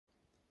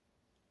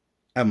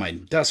have my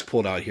desk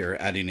pulled out here,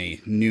 adding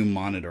a new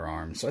monitor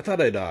arm. So I thought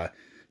I'd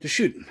just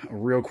shoot a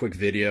real quick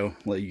video,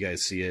 let you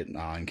guys see it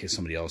in case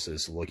somebody else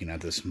is looking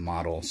at this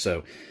model.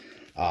 So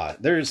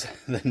there's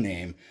the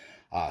name.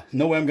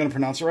 No way I'm going to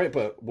pronounce it right,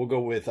 but we'll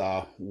go with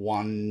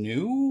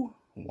HUANUO?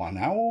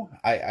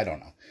 I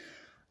don't know.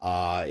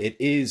 It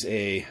is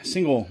a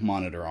single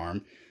monitor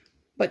arm,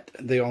 but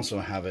they also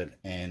have it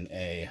in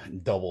a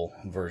double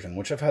version,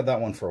 which I've had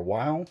that one for a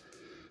while.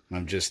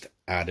 I've just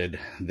added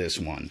this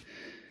one.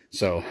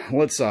 So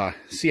let's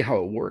see how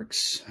it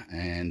works,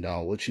 and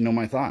I'll let you know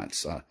my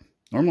thoughts.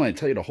 Normally I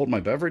tell you to hold my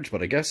beverage,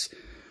 but I guess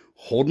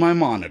hold my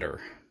monitor.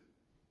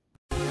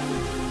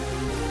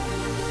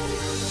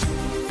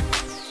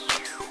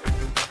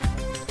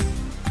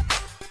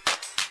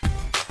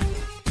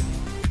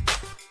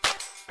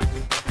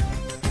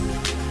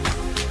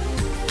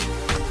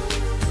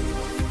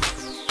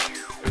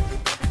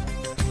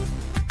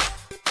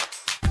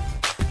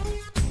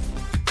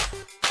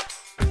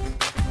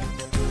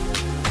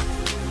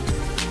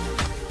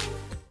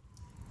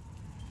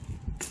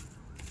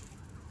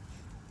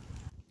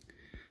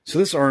 So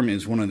this arm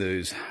is one of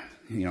those,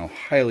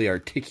 highly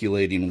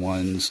articulating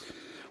ones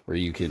where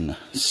you can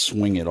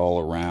swing it all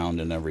around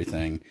and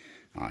everything.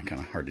 Kind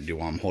of hard to do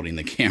while I'm holding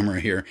the camera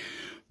here.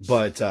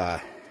 But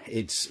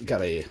it's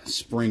got a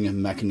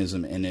spring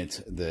mechanism in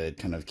it that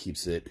kind of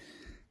keeps it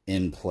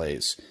in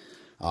place.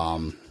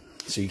 So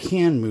you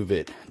can move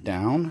it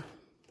down.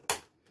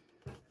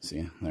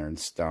 See, there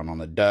it's down on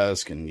the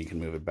desk, and you can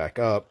move it back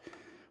up,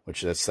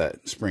 which that's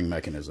that spring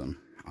mechanism.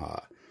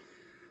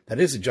 That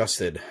is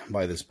adjusted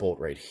by this bolt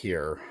right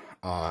here.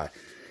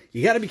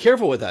 You got to be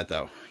careful with that,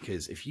 though,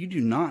 because if you do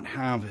not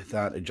have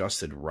that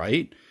adjusted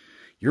right,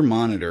 your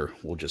monitor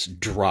will just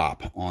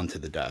drop onto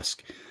the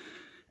desk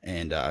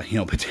and,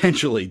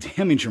 potentially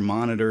damage your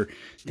monitor,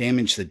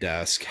 damage the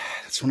desk.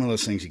 It's one of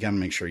those things you got to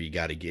make sure you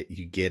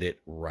get it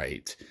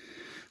right.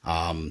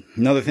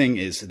 Another thing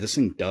is this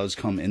thing does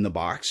come in the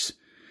box,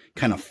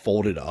 kind of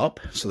folded up,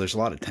 so there's a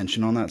lot of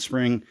tension on that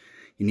spring.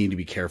 You need to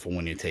be careful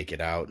when you take it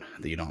out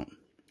that you don't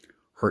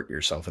hurt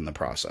yourself in the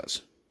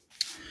process.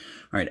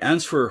 All right,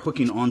 as for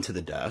hooking onto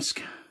the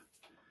desk,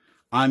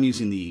 I'm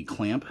using the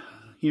clamp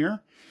here,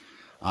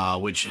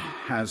 which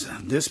has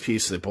this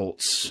piece that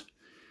bolts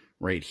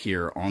right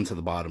here onto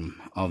the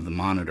bottom of the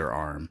monitor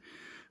arm,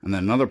 and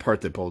then another part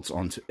that bolts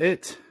onto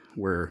it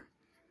where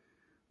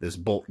this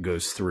bolt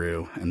goes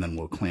through, and then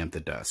we'll clamp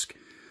the desk.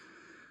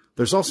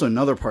 There's also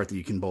another part that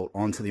you can bolt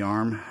onto the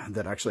arm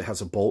that actually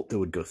has a bolt that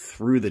would go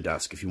through the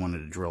desk if you wanted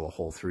to drill a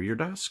hole through your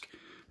desk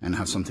and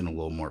have something a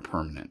little more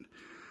permanent.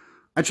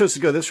 I chose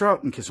to go this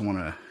route in case I want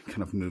to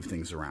kind of move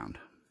things around.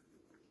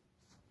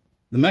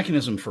 The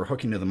mechanism for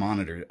hooking to the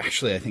monitor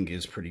actually I think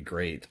is pretty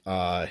great.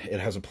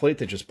 It has a plate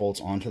that just bolts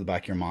onto the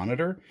back of your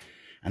monitor,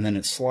 and then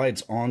it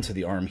slides onto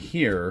the arm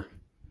here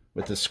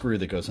with the screw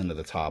that goes into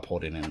the top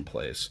holding it in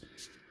place.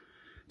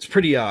 It's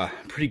pretty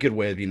good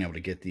way of being able to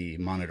get the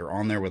monitor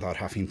on there without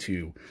having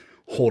to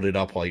hold it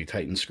up while you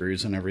tighten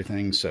screws and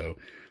everything. So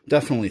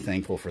definitely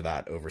thankful for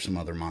that over some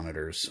other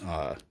monitor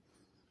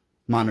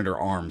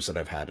arms that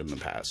I've had in the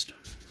past.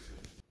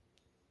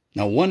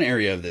 Now, one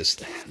area of this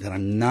that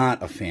I'm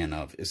not a fan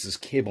of is this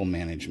cable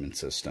management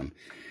system.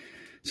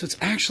 So it's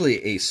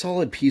actually a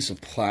solid piece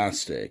of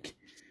plastic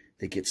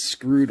that gets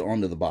screwed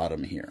onto the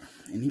bottom here.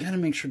 And you got to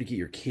make sure to get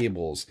your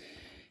cables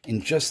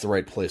in just the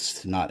right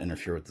place to not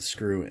interfere with the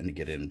screw and to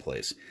get it in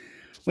place.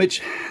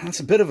 Which, that's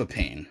a bit of a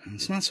pain.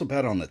 It's not so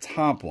bad on the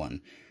top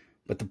one,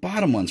 but the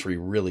bottom one's where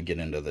you really get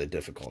into the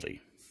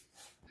difficulty.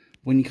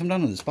 When you come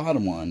down to this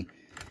bottom one,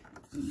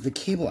 the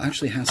cable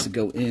actually has to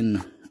go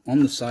in on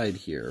the side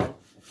here,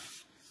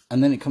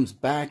 and then it comes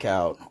back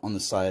out on the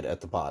side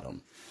at the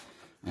bottom.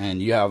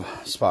 And you have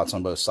spots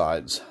on both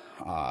sides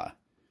for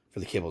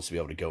the cables to be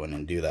able to go in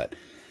and do that.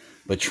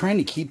 But trying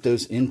to keep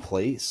those in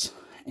place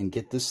and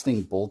get this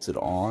thing bolted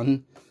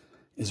on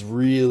is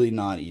really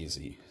not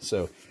easy.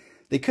 So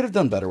they could have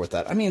done better with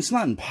that. I mean, it's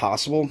not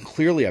impossible.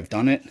 Clearly, I've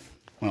done it.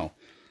 Well,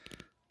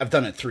 I've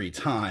done it 3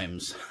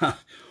 times,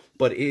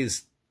 but it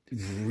is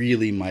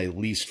really my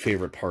least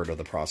favorite part of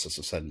the process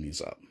of setting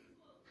these up.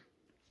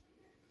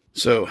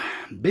 So,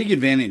 big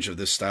advantage of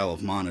this style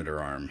of monitor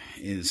arm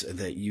is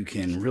that you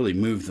can really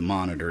move the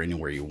monitor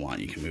anywhere you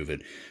want. You can move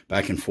it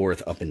back and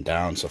forth, up and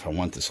down. So if I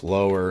want this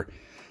lower,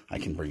 I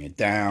can bring it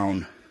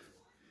down.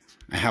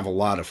 I have a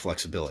lot of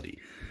flexibility.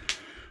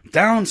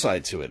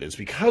 Downside to it is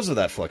because of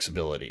that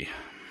flexibility,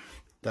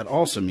 that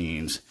also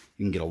means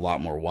you can get a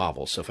lot more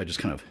wobble. So if I just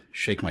kind of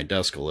shake my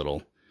desk a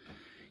little,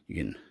 you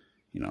can,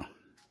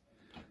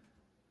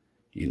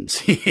 you can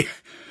see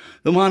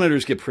the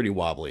monitors get pretty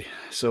wobbly.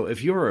 So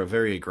if you're a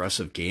very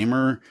aggressive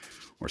gamer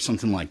or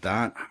something like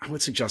that, I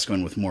would suggest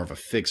going with more of a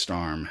fixed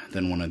arm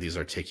than one of these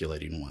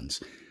articulating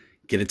ones.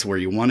 Get it to where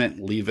you want it,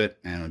 leave it,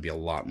 and it'll be a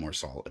lot more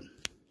solid.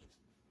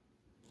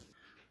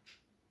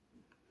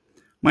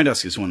 My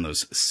desk is one of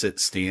those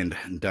sit-stand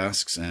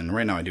desks, and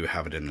right now I do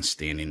have it in a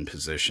standing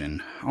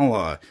position.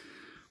 I'll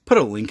put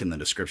a link in the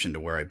description to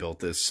where I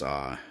built this,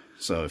 so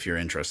if you're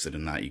interested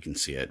in that, you can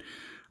see it.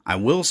 I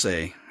will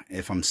say,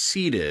 if I'm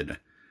seated,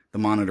 the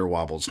monitor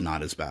wobble's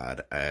not as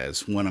bad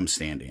as when I'm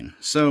standing.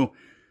 So,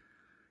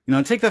 you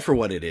know, take that for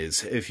what it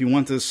is. If you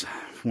want this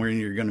where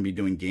you're going to be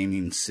doing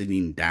gaming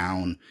sitting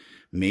down,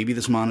 maybe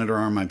this monitor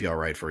arm might be all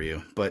right for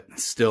you. But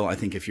still, I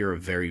think if you're a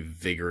very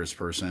vigorous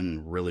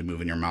person, really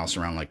moving your mouse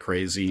around like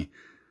crazy,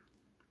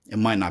 it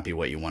might not be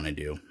what you want to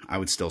do. I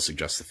would still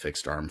suggest the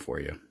fixed arm for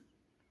you.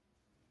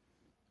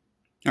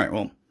 All right,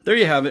 well, there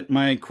you have it.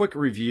 My quick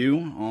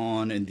review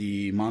on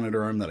the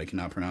monitor arm that I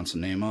cannot pronounce the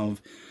name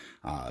of.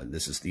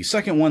 This is the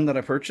second one that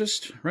I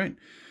purchased, right?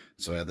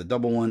 So I had the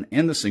double one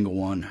and the single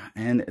one,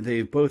 and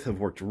they both have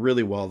worked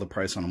really well. The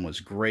price on them was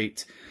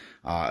great.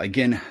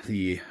 Again,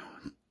 the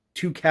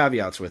two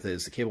caveats with it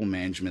is the cable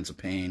management's a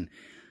pain,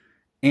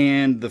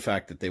 and the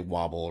fact that they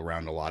wobble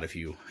around a lot if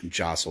you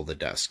jostle the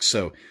desk.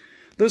 So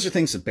those are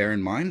things to bear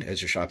in mind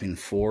as you're shopping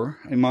for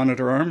a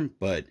monitor arm,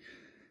 but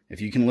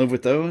if you can live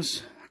with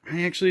those,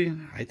 I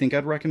think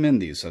I'd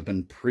recommend these. I've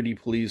been pretty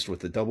pleased with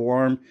the double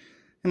arm,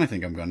 and I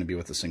think I'm going to be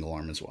with the single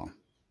arm as well.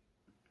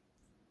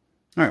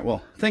 All right,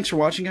 well, thanks for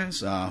watching,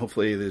 guys.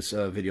 Hopefully this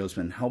video has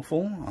been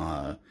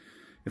helpful.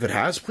 If it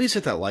has, please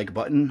hit that like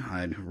button.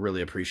 I'd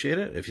really appreciate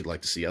it. If you'd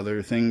like to see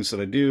other things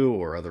that I do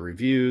or other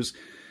reviews,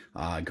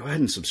 go ahead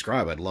and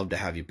subscribe. I'd love to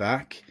have you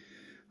back.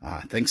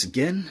 Thanks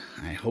again.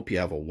 I hope you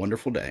have a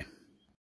wonderful day.